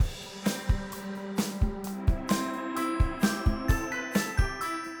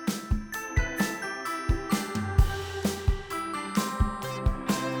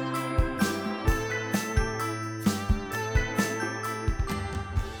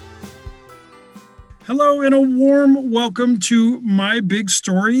Hello, and a warm welcome to My Big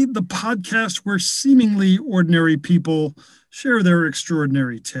Story, the podcast where seemingly ordinary people share their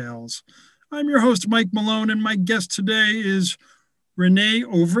extraordinary tales. I'm your host, Mike Malone, and my guest today is Renee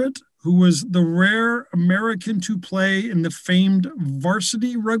Overt, who was the rare American to play in the famed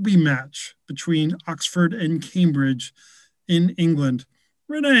varsity rugby match between Oxford and Cambridge in England.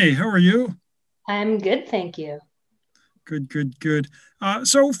 Renee, how are you? I'm good, thank you. Good, good, good.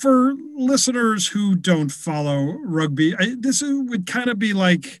 So, for listeners who don't follow rugby, this would kind of be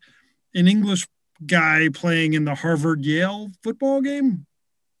like an English guy playing in the Harvard Yale football game.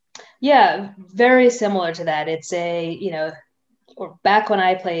 Yeah, very similar to that. Or back when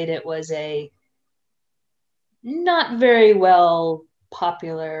I played, it was a not very well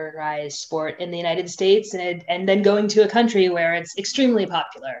popularized sport in the United States, and then going to a country where it's extremely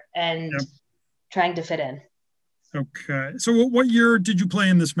popular and Yep. trying to fit in. Okay. So, what year did you play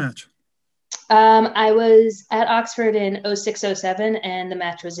in this match? I was at Oxford in 0607, and the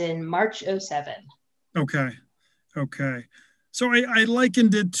match was in March '07. Okay. Okay. So, I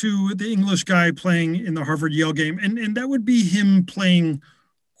likened it to the English guy playing in the Harvard Yale game, and that would be him playing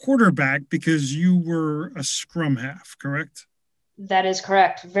quarterback because you were a scrum half, correct? That is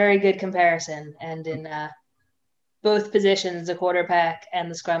correct. Very good comparison. And in both positions, the quarterback and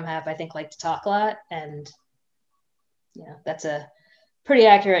the scrum half, I think, like to talk a lot. And, that's a pretty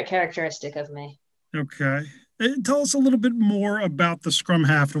accurate characteristic of me. Okay. Tell us a little bit more about the scrum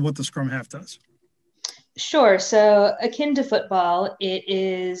half and what the scrum half does. Sure. So, akin to football, it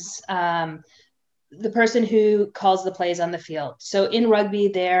is the person who calls the plays on the field. So, in rugby,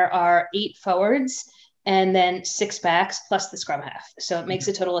 there are 8 forwards and then 6 backs plus the scrum half. So, it makes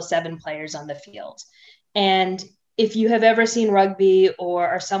a total of 7 players on the field. And if you have ever seen rugby or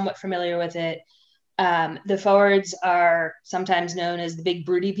are somewhat familiar with it, the forwards are sometimes known as the big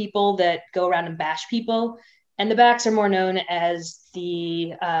broody people that go around and bash people, and the backs are more known as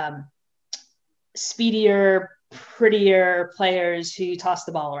the speedier, prettier players who toss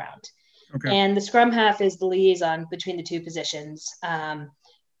the ball around. Okay. And the scrum half is the liaison between the two positions. And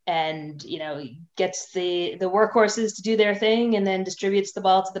gets the workhorses to do their thing and then distributes the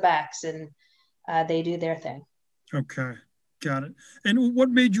ball to the backs, and they do their thing. Okay. Got it. And what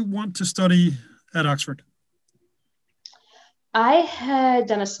made you want to study at Oxford? I had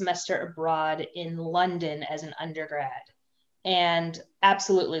done a semester abroad in London as an undergrad and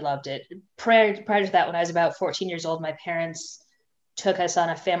absolutely loved it. Prior to that, when I was about 14 years old, my parents took us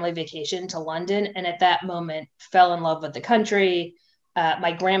on a family vacation to London, and at that moment fell in love with the country.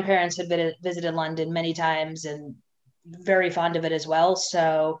 My grandparents had visited London many times and very fond of it as well.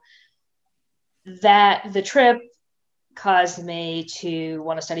 So that the trip caused me to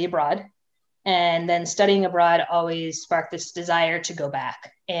want to study abroad, and then studying abroad always sparked this desire to go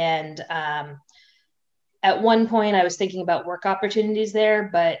back. And at one point I was thinking about work opportunities there,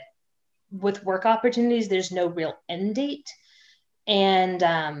 but with work opportunities there's no real end date. And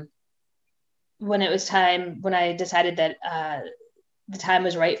when I decided that the time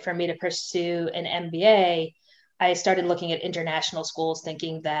was right for me to pursue an MBA, I started looking at international schools,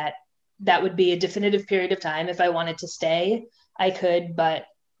 thinking that that would be a definitive period of time. If I wanted to stay, I could, but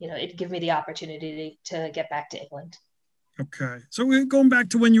it'd give me the opportunity to get back to England. Okay. So we're going back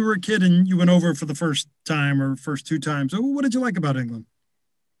to when you were a kid and you went over for the first time or first two times. So what did you like about England?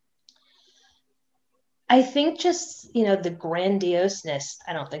 I think just, the grandioseness.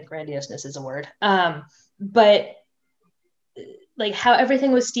 I don't think grandioseness is a word. But like how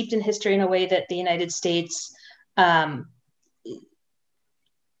everything was steeped in history in a way that the United States um,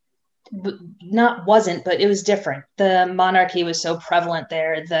 not wasn't, but it was different. The monarchy was so prevalent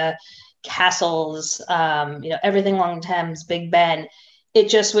there. The castles, everything along the Thames, Big Ben. It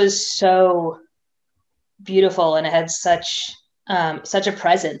just was so beautiful, and it had such a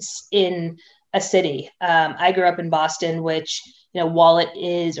presence in a city. I grew up in Boston, which while it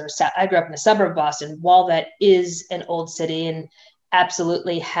is, I grew up in a suburb of Boston, while that is an old city and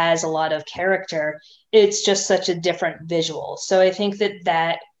absolutely has a lot of character, it's just such a different visual. So I think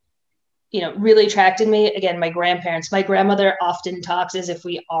that really attracted me. Again, my grandmother often talks as if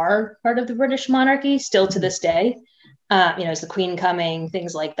we are part of the British monarchy still to this day. Is the Queen coming,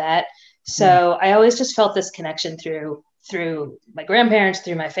 things like that. Yeah. So I always just felt this connection through my grandparents,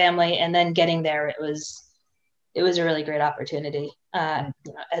 through my family, and then getting there, it was a really great opportunity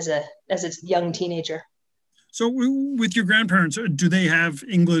as a young teenager. So with your grandparents, do they have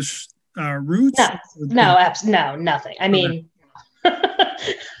English roots? No, no, no, nothing. I Okay. mean,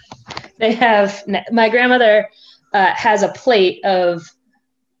 they have. My grandmother has a plate of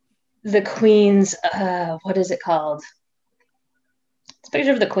the Queen's. What is it called?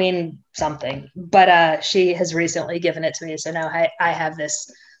 picture of the Queen something, but she has recently given it to me. So now I have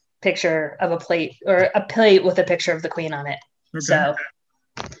this picture of a plate with a picture of the Queen on it. Okay. So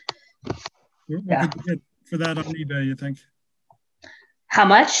what could you get for that on eBay, you think? How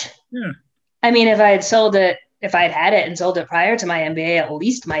much? Yeah. I mean, if I had had it and sold it prior to my MBA, at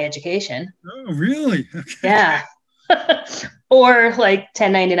least my education. Oh, really? Okay. Yeah. Or like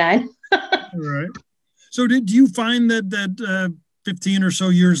 1099. All right. So do you find that 15 or so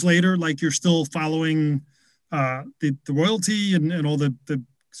years later, like you're still following the royalty and all the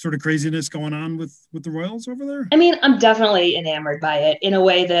sort of craziness going on with the royals over there? I mean, I'm definitely enamored by it in a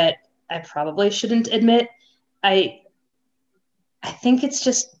way that I probably shouldn't admit. I think it's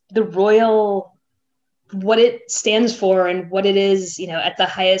just the royal, what it stands for and what it is, at the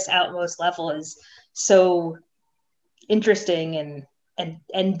highest outmost level is so interesting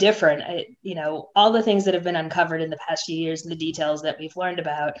and different. All the things that have been uncovered in the past few years and the details that we've learned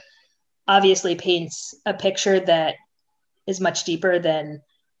about obviously paints a picture that is much deeper than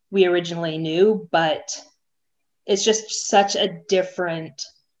we originally knew, but it's just such a different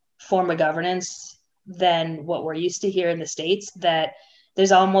form of governance than what we're used to here in the States that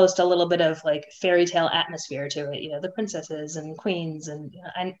there's almost a little bit of like fairy tale atmosphere to it, the princesses and queens. And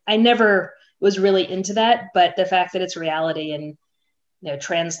I never was really into that, but the fact that it's reality and,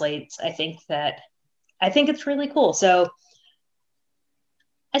 translates, I think it's really cool. So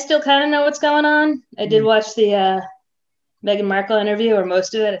I still kind of know what's going on. I did watch the Meghan Markle interview, or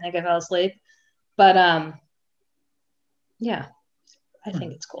most of it. I think I fell asleep, but yeah, I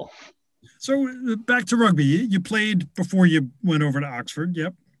think it's cool. So back to rugby. You played before you went over to Oxford.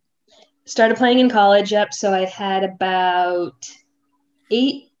 Yep. Started playing in college. Yep. So I had about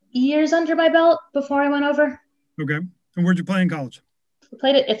 8 years under my belt before I went over. Okay. And where'd you play in college? I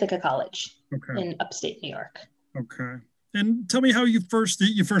played at Ithaca College in upstate New York. Okay. And tell me how you first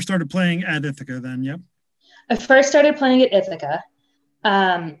started playing at Ithaca then. Yep. I first started playing at Ithaca.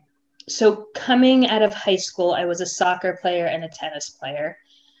 So coming out of high school, I was a soccer player and a tennis player.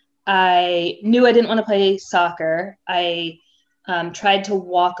 I knew I didn't want to play soccer. I tried to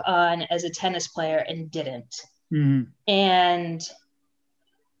walk on as a tennis player and didn't. Mm-hmm. And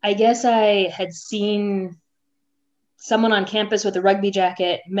I guess I had seen someone on campus with a rugby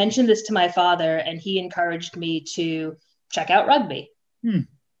jacket mention this to my father, and he encouraged me to check out rugby.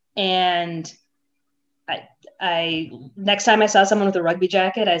 And I next time I saw someone with a rugby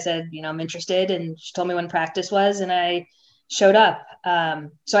jacket, I said, I'm interested. And she told me when practice was, and I showed up.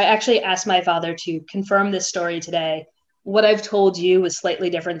 So I actually asked my father to confirm this story today. What I've told you was slightly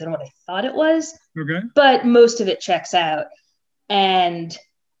different than what I thought it was. Okay. But most of it checks out. And,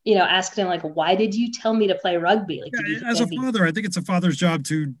 asked him, like, why did you tell me to play rugby? Like, as a father, I think it's a father's job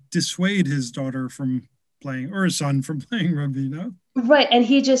to dissuade his daughter from playing, or his son from playing rugby, no? Right. And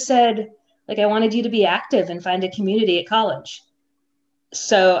he just said, like, I wanted you to be active and find a community at college.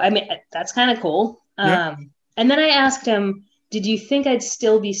 So, I mean, that's kind of cool. Yep. And then I asked him, did you think I'd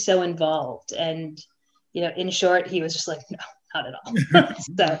still be so involved? And, in short, he was just like, no, not at all.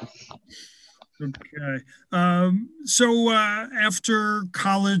 So. Okay. So after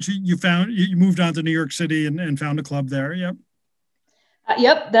college, you moved on to New York City and found a club there. Yep.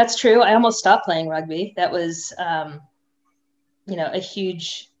 Yep, that's true. I almost stopped playing rugby. That was, a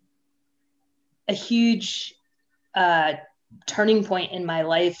huge turning point in my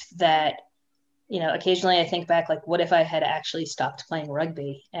life that, occasionally I think back, like, what if I had actually stopped playing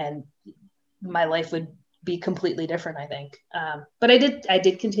rugby, and my life would be completely different, I think. But I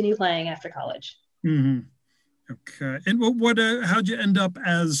did continue playing after college. Mm-hmm. Okay. And how'd you end up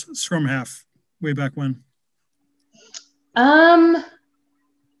as scrum half way back when? I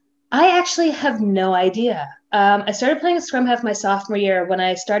actually have no idea. I started playing scrum half my sophomore year. When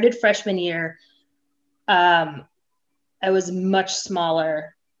I started freshman year, I was much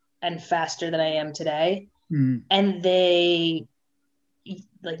smaller and faster than I am today. Mm. And they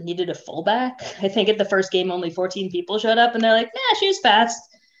needed a fullback. I think at the first game, only 14 people showed up, and they're like, yeah, she was fast.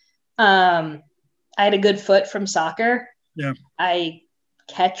 I had a good foot from soccer. Yeah. I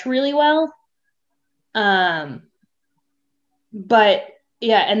catch really well. But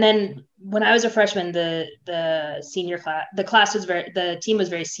yeah, and then when I was a freshman, the senior class, the team was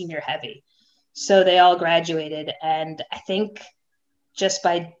very senior heavy. So they all graduated, and I think just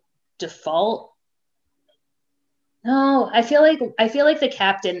by default, no, I feel like the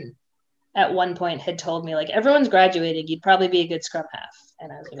captain at one point had told me, like, everyone's graduating, you'd probably be a good scrum half.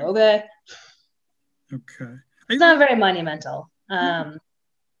 And I was like, okay. Okay. It's not very monumental.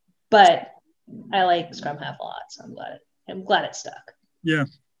 But I like scrum half a lot, so I'm glad it stuck. Yeah.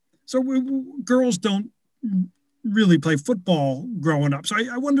 So girls don't really play football growing up. So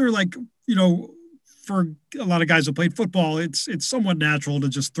I wonder, like, for a lot of guys who played football, it's somewhat natural to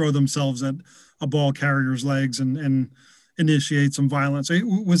just throw themselves at a ball carrier's legs and initiate some violence.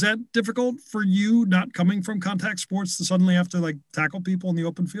 Was that difficult for you, not coming from contact sports, to suddenly have to like tackle people in the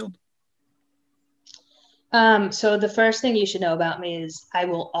open field? So the first thing you should know about me is I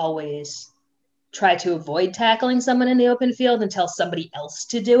will always try to avoid tackling someone in the open field and tell somebody else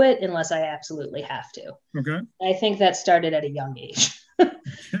to do it unless I absolutely have to. Okay. I think that started at a young age.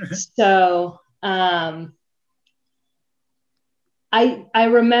 So I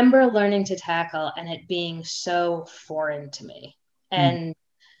remember learning to tackle and it being so foreign to me, and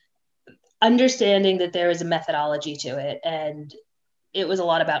understanding that there is a methodology to it, and it was a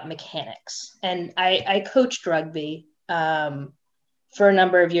lot about mechanics. And I coached rugby for a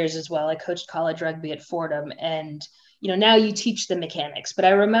number of years as well. I coached college rugby at Fordham, and now you teach the mechanics. But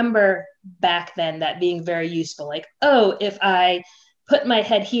I remember back then that being very useful. Like, oh, if I put my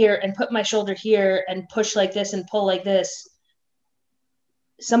head here and put my shoulder here and push like this and pull like this,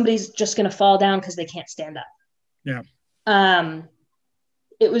 somebody's just going to fall down because they can't stand up. Yeah.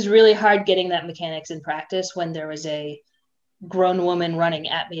 It was really hard getting that mechanics in practice when there was a grown woman running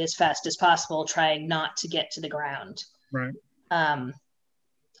at me as fast as possible, trying not to get to the ground. Right.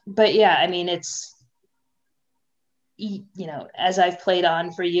 But yeah, I mean, it's, as I've played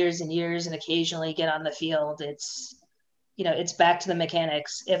on for years and years and occasionally get on the field, it's back to the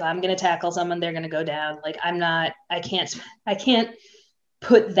mechanics. If I'm going to tackle someone, they're going to go down. Like I can't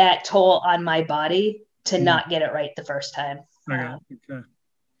put that toll on my body to not get it right the first time. Okay.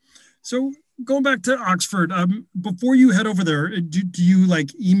 So going back to Oxford, before you head over there, do you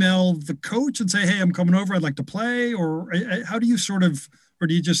like email the coach and say, hey, I'm coming over, I'd like to play? Or how do you or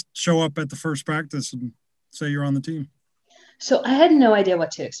do you just show up at the first practice and say you're on the team? So I had no idea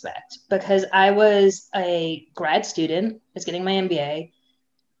what to expect because I was a grad student, I was getting my MBA,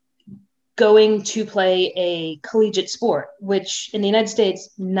 going to play a collegiate sport, which in the United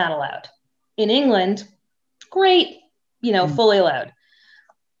States, not allowed. In England, great, fully allowed.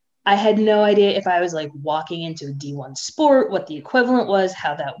 I had no idea if I was like walking into a D1 sport, what the equivalent was,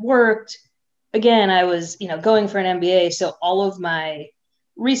 how that worked. Again, I was, going for an MBA. So all of my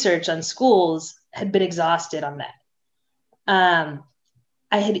research on schools had been exhausted on that.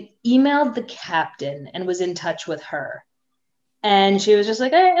 I had emailed the captain and was in touch with her. And she was just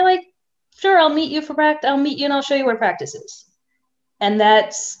like, hey, like, sure, I'll meet you for practice. I'll meet you and I'll show you where practice is. And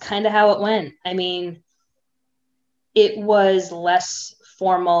that's kind of how it went. I mean, it was less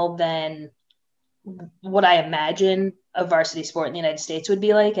formal than what I imagine a varsity sport in the United States would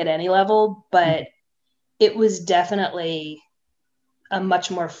be like at any level, but it was definitely a much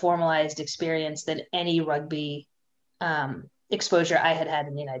more formalized experience than any rugby exposure I had had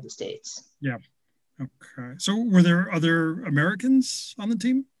in the United States. Yeah. Okay. So were there other Americans on the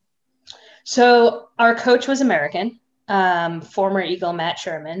team? So our coach was American, former Eagle Matt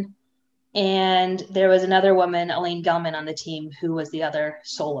Sherman. And there was another woman, Elaine Gelman, on the team who was the other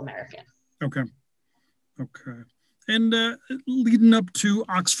sole American. Okay. And leading up to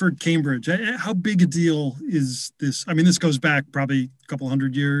Oxford, Cambridge, how big a deal is this? I mean, this goes back probably a couple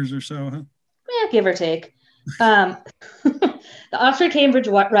hundred years or so, huh? Yeah, give or take. The Oxford-Cambridge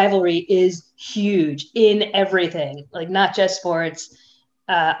rivalry is huge in everything, like not just sports.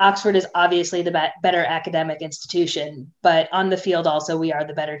 Oxford is obviously the better academic institution, but on the field also we are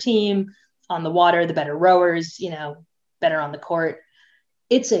the better team. On the water, the better rowers, better on the court.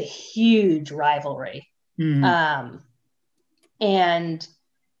 It's a huge rivalry. Mm-hmm. And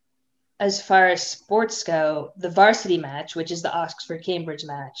as far as sports go, the varsity match, which is the Oxford-Cambridge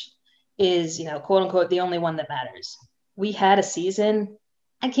match, is, quote unquote, the only one that matters. We had a season.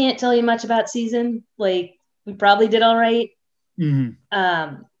 I can't tell you much about season. Like, we probably did all right. Mm-hmm.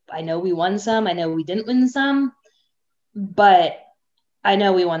 I know we won some. I know we didn't win some. But I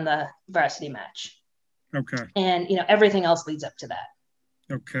know we won the varsity match. Okay. And, everything else leads up to that.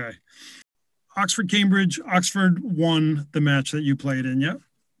 Okay. Oxford, Cambridge, Oxford won the match that you played in, yeah?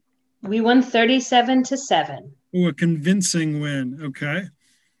 We won 37-7. Oh, a convincing win. Okay.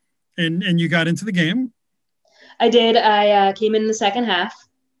 And you got into the game? I did. I came in the second half.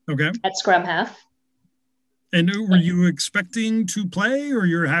 Okay. At scrum half. And were you expecting to play, or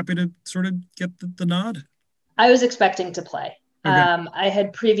you're happy to sort of get the nod? I was expecting to play. Okay. I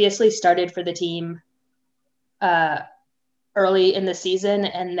had previously started for the team early in the season,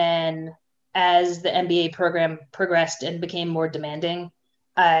 and then as the MBA program progressed and became more demanding,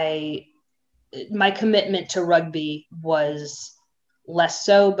 my commitment to rugby was less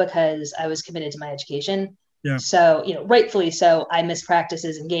so because I was committed to my education. Yeah. So, rightfully so, I missed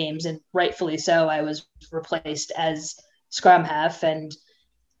practices and games, and rightfully so, I was replaced as scrum half. And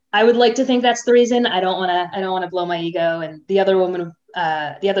I would like to think that's the reason. I don't want to blow my ego. And the other woman,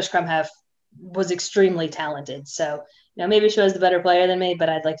 the other scrum half, was extremely talented. So, maybe she was the better player than me, but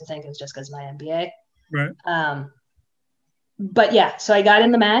I'd like to think it was just because of my MBA. Right. But yeah, so I got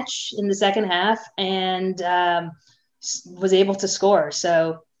in the match in the second half and was able to score.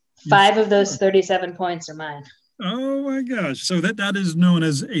 So 5 of those 37 points are mine. Oh my gosh! So that is known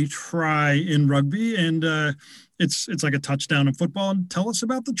as a try in rugby, and it's like a touchdown in football. And tell us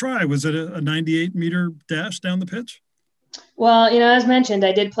about the try. Was it a 98-meter dash down the pitch? Well, as mentioned,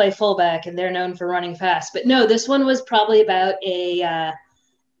 I did play fullback, and they're known for running fast. But no, this one was probably about a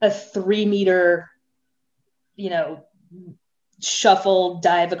 3 meter, you know, shuffle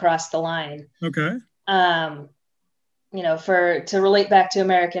dive across the line. Okay. To relate back to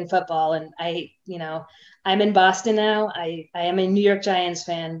American football, and I'm in Boston now. I am a New York Giants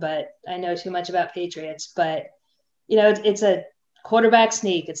fan, but I know too much about Patriots. But it's a quarterback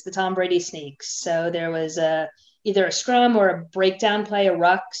sneak. It's the Tom Brady sneak. So there was either a scrum or a breakdown play, a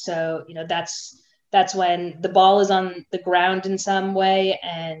ruck. So that's when the ball is on the ground in some way,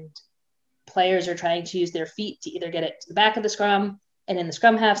 and players are trying to use their feet to either get it to the back of the scrum and in the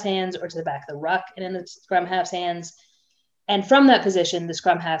scrum half's hands, or to the back of the ruck and in the scrum half's hands. And from that position, the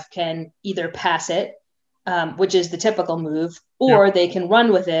scrum half can either pass it, which is the typical move, or they can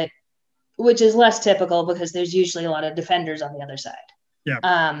run with it, which is less typical because there's usually a lot of defenders on the other side.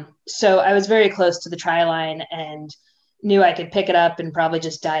 Yeah. So I was very close to the try line and knew I could pick it up and probably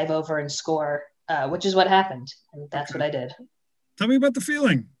just dive over and score, which is what happened. And that's what I did. Tell me about the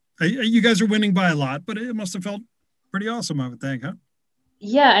feeling. You guys are winning by a lot, but it must have felt pretty awesome, I would think, huh?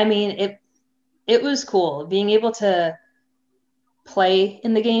 Yeah, I mean, it was cool. Being able to play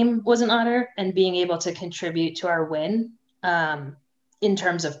in the game was an honor, and being able to contribute to our win in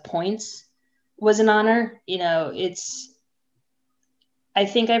terms of points was an honor. I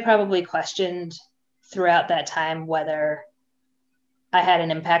think I probably questioned throughout that time whether I had an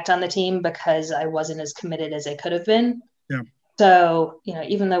impact on the team because I wasn't as committed as I could have been. Yeah. So,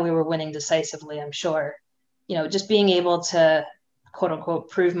 even though we were winning decisively, I'm sure, just being able to quote unquote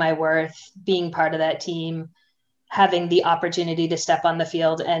prove my worth, being part of that team, having the opportunity to step on the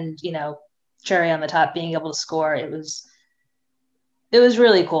field and, cherry on the top, being able to score, it was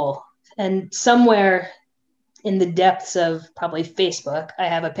really cool. And somewhere in the depths of probably Facebook, I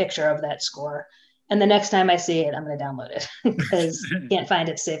have a picture of that score. And the next time I see it, I'm going to download it because I can't find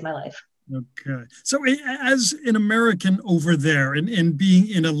it to save my life. Okay. So as an American over there and being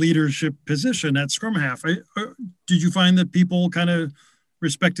in a leadership position at scrum half, did you find that people kind of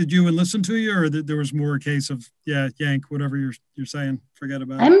respected you and listened to you, or that there was more a case of, yank, whatever you're saying, forget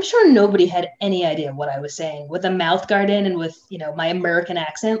about it? I'm sure nobody had any idea what I was saying with a mouth guard in and with, my American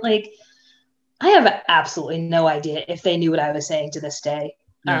accent. Like, I have absolutely no idea if they knew what I was saying to this day.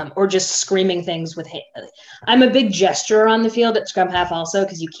 Or just screaming things with hand. I'm a big gesturer on the field at scrum half also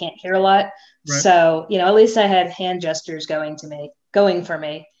because you can't hear a lot. Right. So, at least I had hand gestures going for me.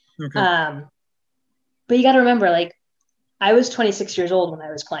 Okay. But you got to remember, like, I was 26 years old when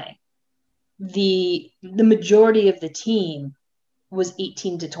I was playing. The majority of the team was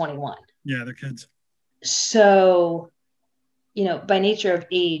 18 to 21. Yeah, they're kids. So, by nature of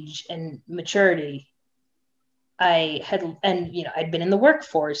age and maturity, I'd been in the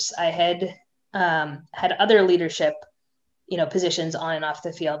workforce. I had had other leadership, positions on and off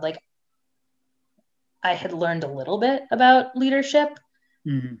the field. Like, I had learned a little bit about leadership.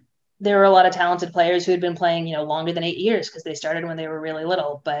 Mm-hmm. There were a lot of talented players who had been playing, longer than 8 years because they started when they were really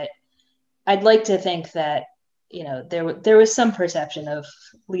little. But I'd like to think that, there was some perception of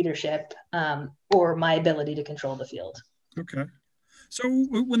leadership or my ability to control the field. Okay. So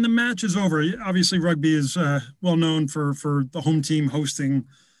when the match is over, obviously rugby is well known for the home team hosting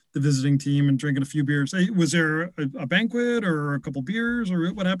the visiting team and drinking a few beers. Was there a banquet or a couple beers,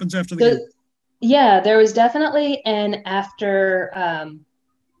 or what happens after the game? Yeah, there was definitely an after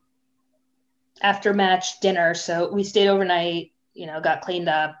match dinner. So we stayed overnight, got cleaned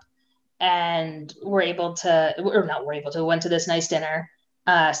up, and went to this nice dinner,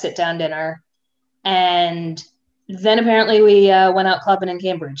 sit down dinner. And then apparently we went out clubbing in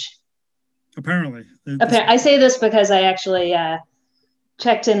Cambridge. Apparently. I say this because I actually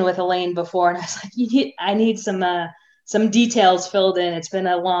checked in with Elaine before, and I was like, I need some details filled in. It's been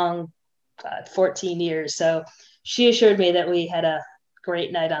a long 14 years. So she assured me that we had a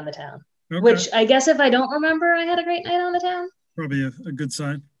great night on the town, which I guess if I don't remember, I had a great night on the town. Probably a good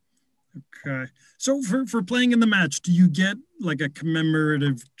sign. Okay. So for playing in the match, do you get like a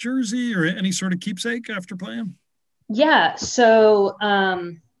commemorative jersey or any sort of keepsake after playing? Yeah. So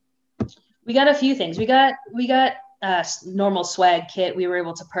we got a few things. We got normal swag kit. We were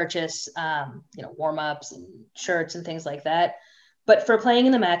able to purchase warm ups and shirts and things like that. But for playing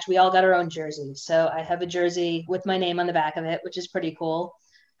in the match, we all got our own jersey. So I have a jersey with my name on the back of it, which is pretty cool.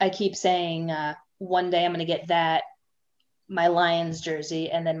 I keep saying one day I'm going to get that, my Lions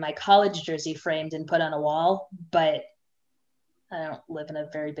jersey, and then my college jersey framed and put on a wall. But I don't live in a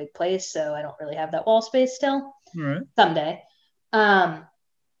very big place, so I don't really have that wall space still. All right. Someday. Um,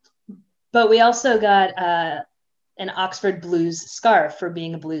 but we also got an Oxford Blues scarf for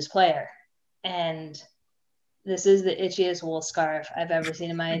being a blues player. And this is the itchiest wool scarf I've ever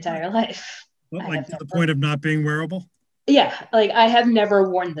seen in my entire life. Well, I like have to the never, point of not being wearable. yeah, like I have never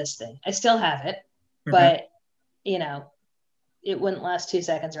worn this thing. I still have it, Okay. but you know, it wouldn't last 2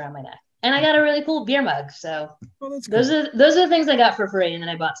 seconds around my neck. And I got a really cool beer mug. So Well, that's those cool. are those are the things I got for free, and then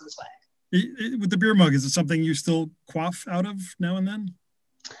I bought some swag. With the beer mug, is it something you still quaff out of now and then?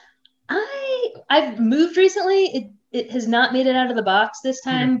 I've moved recently. It has not made it out of the box this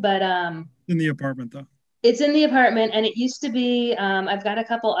Okay. time, but In the apartment though. it's in the apartment, and it used to be. I've got a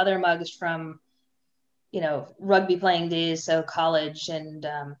couple other mugs from rugby playing days, so college and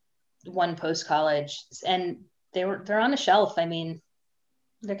one post college, and they're on a shelf. I mean,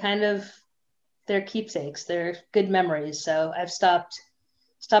 they're kind of they're keepsakes. They're good memories. So I've stopped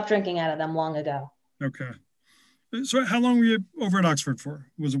drinking out of them long ago. Okay. So how long were you over at Oxford for?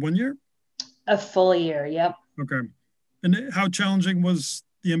 Was it 1 year? A full year. Yep. Okay. And how challenging was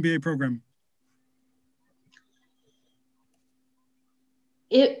the MBA program?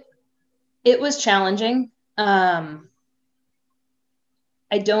 It it was challenging. I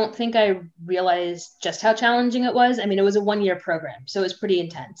don't think I realized just how challenging it was. I mean, it was a 1 year program, so it was pretty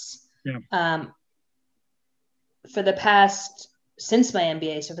intense. Yeah. For the past since my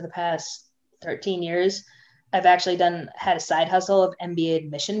MBA, so for the past 13 years, I've actually had a side hustle of MBA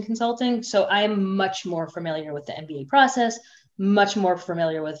admission consulting. So I'm much more familiar with the MBA process, much more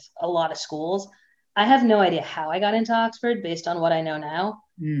familiar with a lot of schools. I have no idea how I got into Oxford based on what I know now.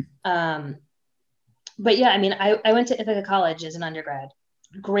 Mm, But yeah, I mean, I went to Ithaca College as an undergrad,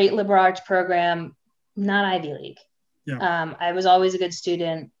 great liberal arts program, not Ivy League. yeah. I was always a good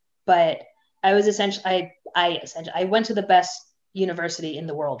student, but I was essentially I went to the best university in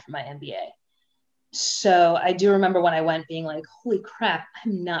the world for my MBA. So I do remember when I went being like, holy crap,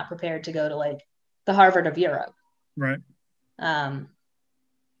 I'm not prepared to go to like the Harvard of Europe. Right. Um,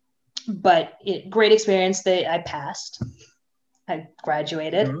 but great experience. I passed. I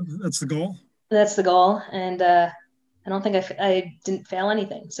graduated. That's the goal. That's the goal, and I don't think I didn't fail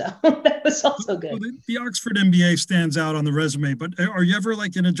anything, so that was also Well, good. the Oxford MBA stands out on the resume, but are you ever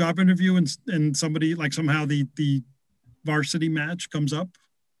like in a job interview and somebody like somehow the varsity match comes up?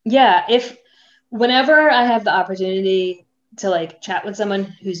 Yeah, if whenever I have the opportunity to like chat with someone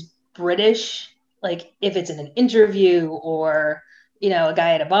who's British, like if it's in an interview or a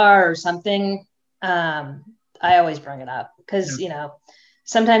guy at a bar or something, I always bring it up Yeah. because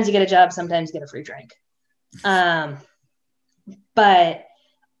sometimes you get a job, sometimes you get a free drink. Um, but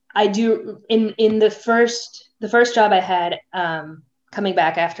I do in the first job I had coming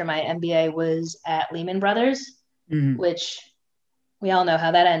back after my MBA was at Lehman Brothers, Mhm. which we all know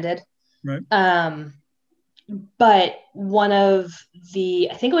how that ended. Right. But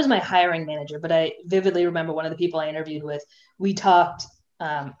I think it was my hiring manager, but I vividly remember one of the people I interviewed with, we talked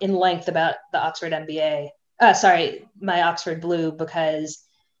in length about the Oxford MBA. Sorry, my Oxford Blue, because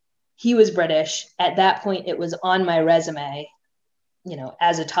he was British. At that point, it was on my resume,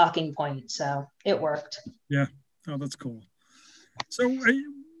 as a talking point. So it worked. Yeah. Oh, that's cool. So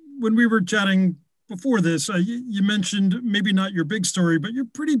when we were chatting before this, you mentioned maybe not your big story, but your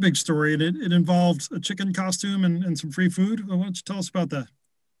pretty big story, and it involved a chicken costume and some free food. Why don't you tell us about that?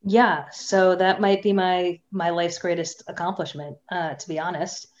 Yeah. So that might be my life's greatest accomplishment, to be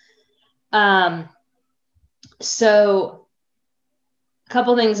honest. Um, so a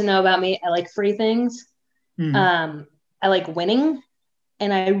couple things to know about me. I like free things. Mm-hmm. I like winning,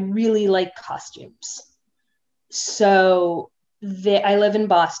 and I really like costumes. So I live in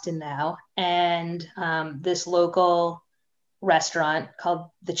Boston now, and this local restaurant called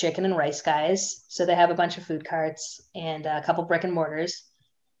the Chicken and Rice Guys. So they have a bunch of food carts and a couple brick and mortars.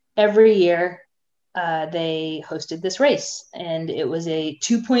 Every year, they hosted this race, and it was a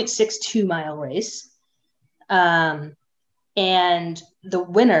 2.62 mile race. Um, and the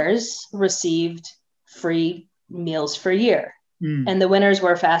winners received free meals for a year. Mm. And the winners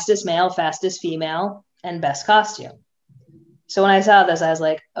were fastest male, fastest female, and best costume. So when I saw this, I was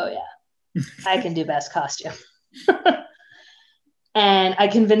like, oh yeah, I can do best costume. And I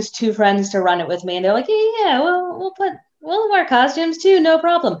convinced two friends to run it with me, and they're like, yeah, we'll wear costumes too, no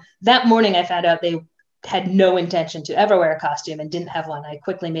problem. That morning, I found out they had no intention to ever wear a costume and didn't have one. I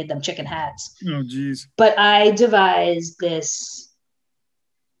quickly made them chicken hats. Oh, geez. But I devised this.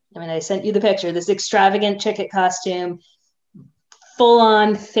 I mean, I sent you the picture. This extravagant chicken costume, full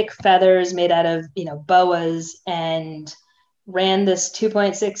on thick feathers made out of boas, and ran this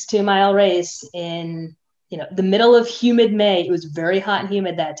 2.62 mile race in the middle of humid May. It was very hot and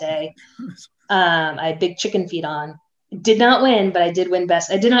humid that day. I had big chicken feet on. Did not win, but I did win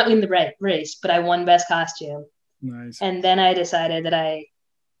best. I did not win the race, but I won best costume. Nice. And then I decided that I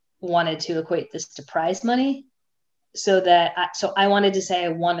wanted to equate this to prize money. So I wanted to say I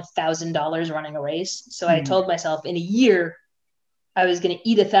won $1,000 running a race. So I told myself in a year, I was going to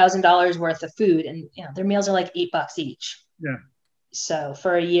eat $1,000 worth of food, and their meals are like $8 each. Yeah. So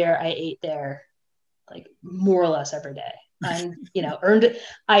for a year, I ate there like more or less every day, and I earned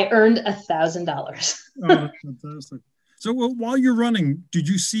 $1,000. Oh, that's fantastic. So while you're running, did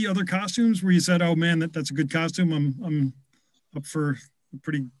you see other costumes where you said, "Oh man, that's a good costume. I'm up for a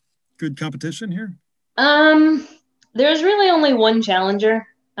pretty good competition here"? There's really only one challenger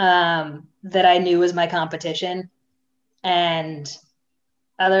that I knew was my competition, and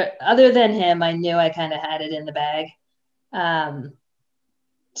other than him, I knew I kind of had it in the bag.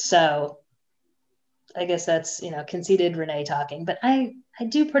 So I guess that's conceited Renee talking, but I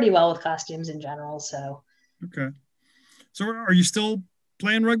do pretty well with costumes in general. So okay. So are you still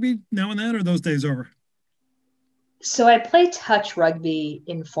playing rugby now and then, or are those days over? So I play touch rugby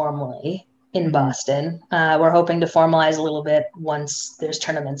informally in Boston. We're hoping to formalize a little bit once there's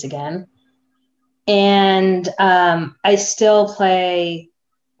tournaments again. And I still play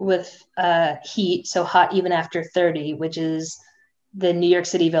with Heat, so Hot Even After 30, which is the New York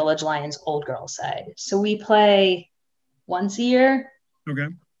City Village Lions old girls side. So we play once a year. Okay.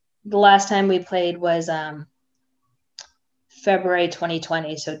 The last time we played was February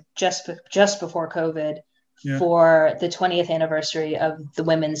 2020, so just before COVID, for the 20th anniversary of the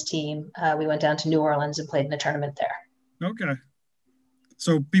women's team. We went down to New Orleans and played in a tournament there. Okay.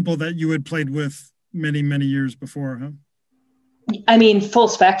 So people that you had played with many, many years before, huh? I mean, full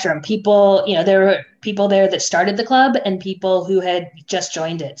spectrum. People, there were people there that started the club and people who had just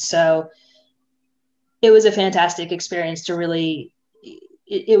joined it. So it was a fantastic experience to really,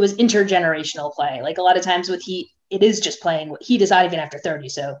 it was intergenerational play. Like a lot of times with Heat, it is just playing. Heat is Not Even After 30.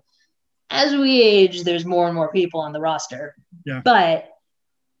 So as we age, there's more and more people on the roster. Yeah. But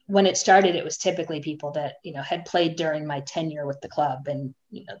when it started, it was typically people that, had played during my tenure with the club. And,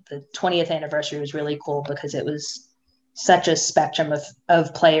 the 20th anniversary was really cool because it was such a spectrum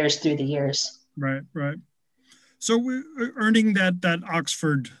of players through the years. Right. So earning that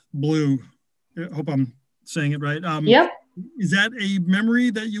Oxford blue, I hope I'm saying it right. Yep. Is that a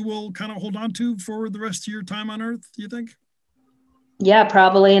memory that you will kind of hold on to for the rest of your time on Earth, do you think? Yeah,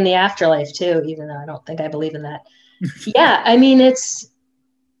 probably in the afterlife too, even though I don't think I believe in that. Yeah, I mean, there's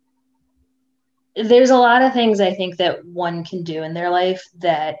a lot of things I think that one can do in their life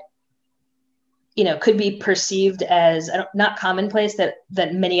that, could be perceived as not commonplace that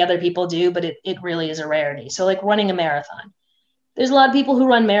many other people do, but it really is a rarity. So like running a marathon. There's a lot of people who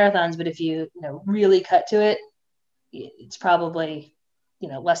run marathons, but if you really cut to it, it's probably,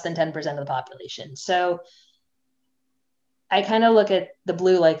 less than 10% of the population. So I kind of look at the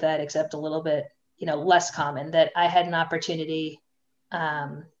blue like that, except a little bit, less common, that I had an opportunity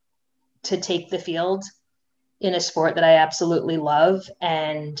to take the field in a sport that I absolutely love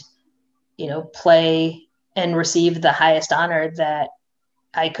and, play and receive the highest honor that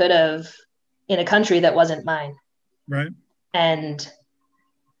I could have in a country that wasn't mine. Right. And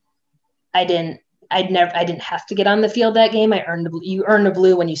I didn't have to get on the field that game. You earn a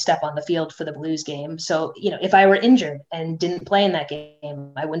blue when you step on the field for the Blues game. So, if I were injured and didn't play in that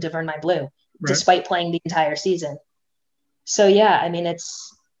game, I wouldn't have earned my blue, despite playing the entire season. So yeah, I mean,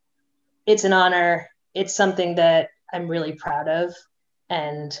 it's an honor. It's something that I'm really proud of.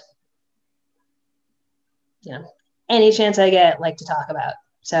 And, any chance I get, like to talk about.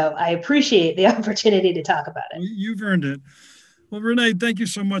 So I appreciate the opportunity to talk about it. You've earned it. Well, Renee, thank you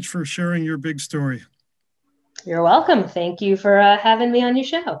so much for sharing your big story. You're welcome. Thank you for having me on your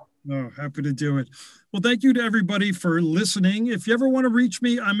show. Oh, happy to do it. Well, thank you to everybody for listening. If you ever want to reach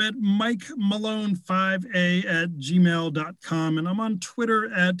me, I'm at mikemalone5a@gmail.com, and I'm on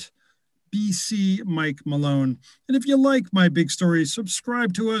Twitter at BCMikeMalone. And if you like my big story,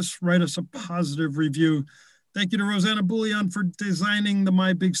 subscribe to us, write us a positive review. Thank you to Rosanna Bullion for designing the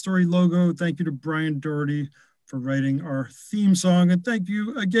My Big Story logo. Thank you to Brian Doherty for writing our theme song. And thank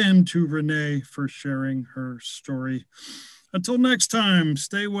you again to Renee for sharing her story. Until next time,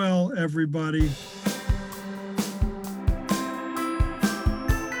 stay well, everybody.